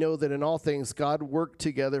says, and we know that in all things, God worked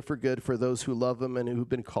together for good for those who love him and who've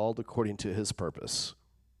been called according to his purpose.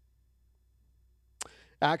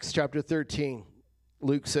 Acts chapter 13,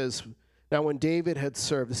 Luke says, now, when David had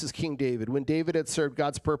served, this is King David, when David had served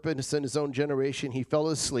God's purpose in his own generation, he fell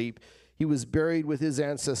asleep. He was buried with his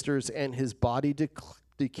ancestors, and his body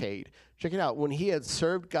decayed. Check it out. When he had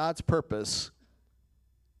served God's purpose,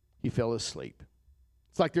 he fell asleep.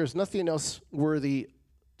 It's like there's nothing else worthy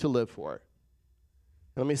to live for.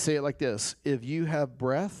 Let me say it like this. If you have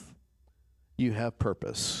breath, you have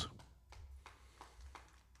purpose.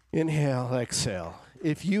 Inhale, exhale.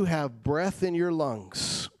 If you have breath in your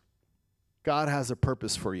lungs, God has a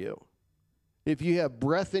purpose for you. If you have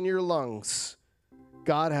breath in your lungs,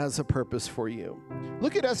 God has a purpose for you.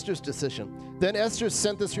 Look at Esther's decision. Then Esther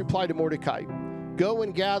sent this reply to Mordecai. Go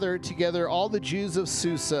and gather together all the Jews of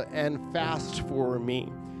Susa and fast for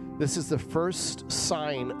me. This is the first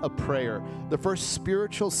sign of prayer, the first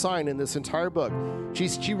spiritual sign in this entire book.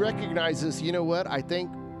 She recognizes, you know what? I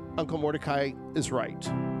think Uncle Mordecai is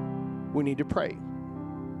right. We need to pray.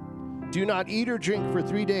 Do not eat or drink for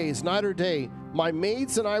 3 days, night or day. My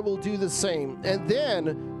maids and I will do the same. And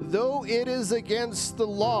then, though it is against the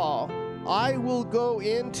law, I will go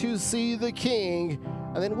in to see the king.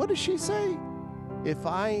 And then what does she say? If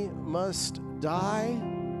I must die,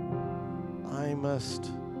 I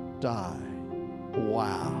must die.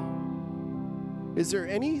 Wow. Is there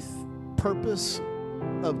any purpose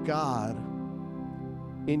of God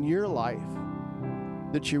in your life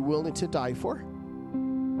that you're willing to die for?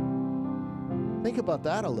 Think about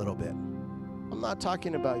that a little bit. I'm not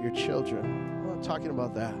talking about your children. I'm not talking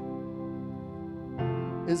about that.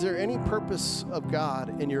 Is there any purpose of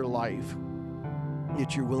God in your life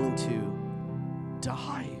that you're willing to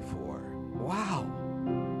die for? Wow.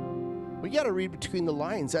 We got to read between the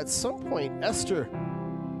lines. At some point, Esther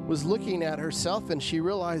was looking at herself and she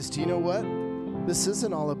realized, you know what? This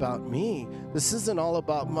isn't all about me. This isn't all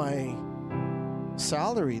about my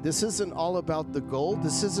salary. This isn't all about the gold.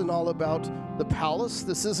 This isn't all about the palace.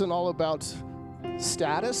 This isn't all about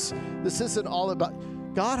status. This isn't all about...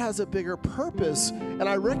 God has a bigger purpose, and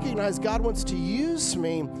I recognize God wants to use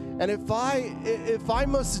me, and if I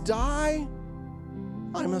must die,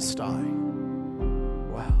 I must die.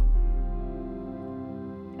 Wow.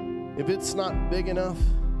 If it's not big enough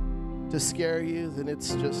to scare you, then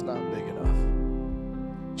it's just not big enough.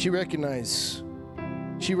 She recognized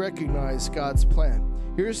God's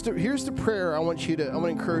plan. Here's the prayer I want to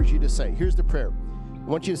encourage you to say. Here's the prayer. I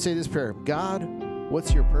want you to say this prayer. God,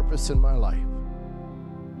 what's your purpose in my life?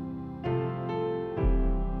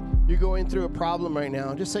 You're going through a problem right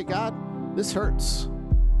now. Just say, God, this hurts.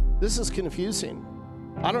 This is confusing.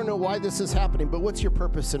 I don't know why this is happening, but what's your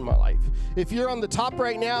purpose in my life? If you're on the top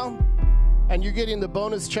right now and you're getting the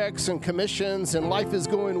bonus checks and commissions and life is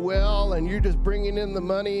going well and you're just bringing in the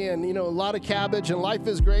money and, a lot of cabbage and life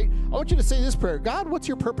is great, I want you to say this prayer. God, what's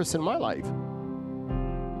your purpose in my life?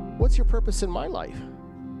 What's your purpose in my life?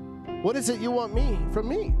 What is it you want from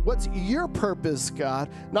me? What's your purpose, God?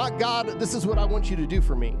 Not God, this is what I want you to do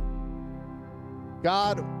for me.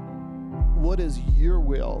 God, what is your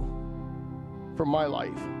will for my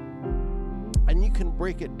life? And you can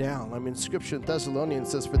break it down. Scripture in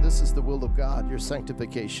Thessalonians says, for this is the will of God, your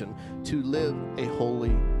sanctification, to live a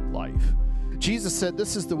holy life. Jesus said,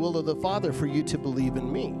 this is the will of the Father for you to believe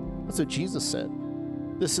in me. That's what Jesus said.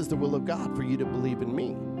 This is the will of God for you to believe in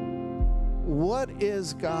me. What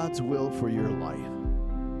is God's will for your life?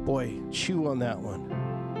 Boy, chew on that one.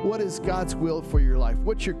 What is God's will for your life?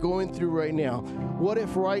 What you're going through right now. What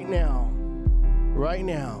if right now,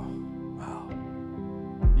 wow,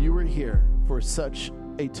 you were here for such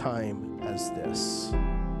a time as this?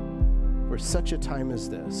 For such a time as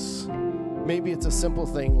this. Maybe it's a simple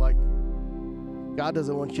thing like God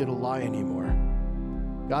doesn't want you to lie anymore.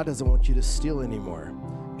 God doesn't want you to steal anymore.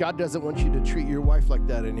 God doesn't want you to treat your wife like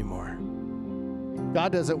that anymore.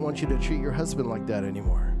 God doesn't want you to treat your husband like that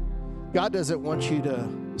anymore. God doesn't want you to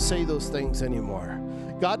say those things anymore.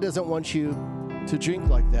 God doesn't want you to drink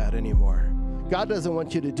like that anymore. God doesn't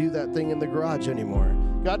want you to do that thing in the garage anymore.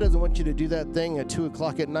 God doesn't want you to do that thing at 2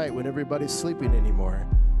 o'clock at night when everybody's sleeping anymore.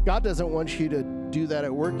 God doesn't want you to do that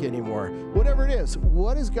at work anymore. Whatever it is,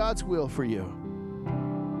 what is God's will for you?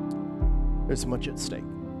 There's much at stake.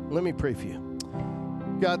 Let me pray for you.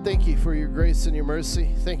 God, thank you for your grace and your mercy.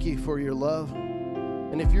 Thank you for your love.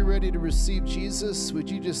 And if you're ready to receive Jesus, would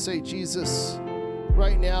you just say, Jesus,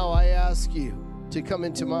 right now I ask you to come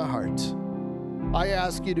into my heart. I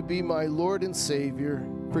ask you to be my Lord and Savior.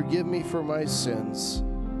 Forgive me for my sins.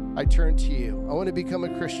 I turn to you. I want to become a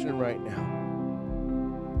Christian right now.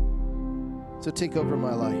 So take over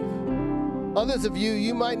my life. Others of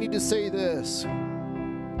you might need to say this.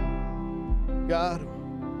 God,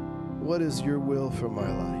 what is your will for my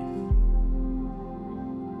life?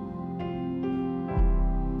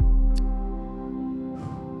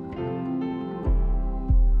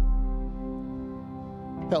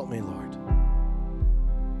 Help me, Lord.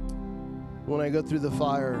 When I go through the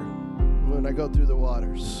fire, when I go through the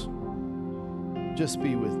waters, just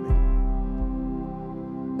be with me.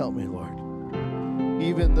 Help me, Lord.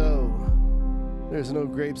 Even though there's no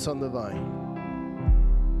grapes on the vine,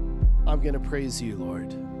 I'm going to praise you,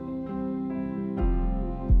 Lord.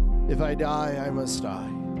 If I die, I must die.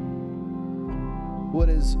 What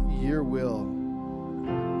is your will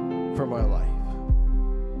for my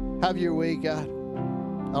life? Have your way, God.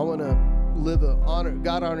 I want to live a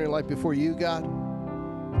God-honoring life before you, God.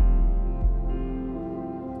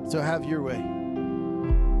 So have your way.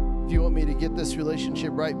 If you want me to get this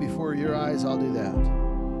relationship right before your eyes, I'll do that.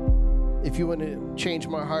 If you want to change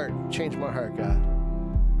my heart, God.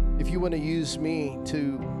 If you want to use me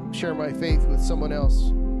to share my faith with someone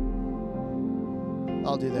else,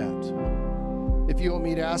 I'll do that. If you want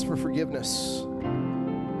me to ask for forgiveness,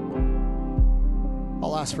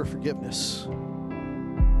 I'll ask for forgiveness.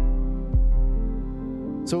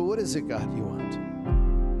 So what is it, God, you want?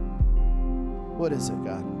 What is it,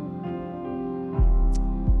 God?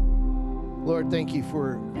 Lord, thank you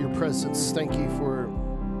for your presence. Thank you for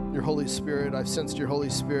your Holy Spirit. I've sensed your Holy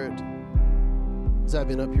Spirit as I've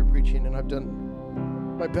been up here preaching, and I've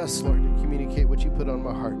done my best, Lord, to communicate what you put on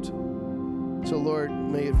my heart. So, Lord,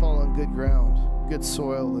 may it fall on good ground, good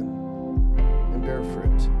soil, and bear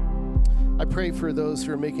fruit. I pray for those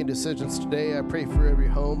who are making decisions today. I pray for every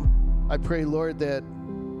home. I pray, Lord, that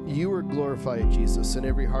you are glorified, Jesus, in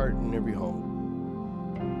every heart and every home.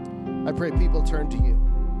 I pray people turn to you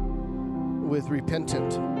with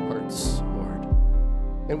repentant hearts, Lord.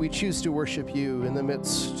 And we choose to worship you in the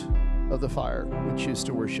midst of the fire. We choose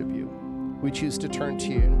to worship you. We choose to turn to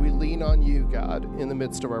you, and we lean on you, God, in the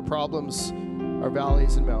midst of our problems, our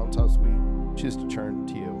valleys and mountaintops. We choose to turn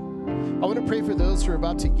to you. I want to pray for those who are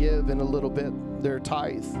about to give in a little bit their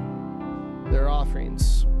tithe, their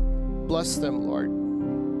offerings. Bless them, Lord.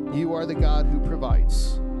 You are the God who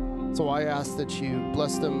provides. So I ask that you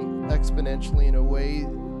bless them exponentially in a way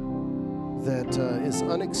that is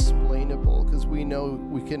unexplainable, because we know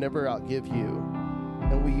we can never outgive you.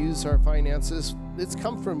 And we use our finances. It's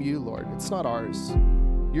come from you, Lord. It's not ours.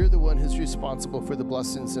 You're the one who's responsible for the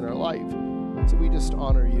blessings in our life. So we just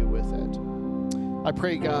honor you with it. I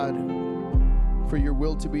pray, God, for your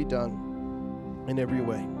will to be done in every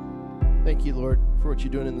way. Thank you, Lord, for what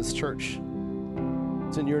you're doing in this church.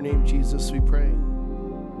 It's in your name, Jesus, we pray.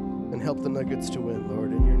 And help the Nuggets to win,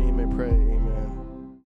 Lord. In your name I pray, amen.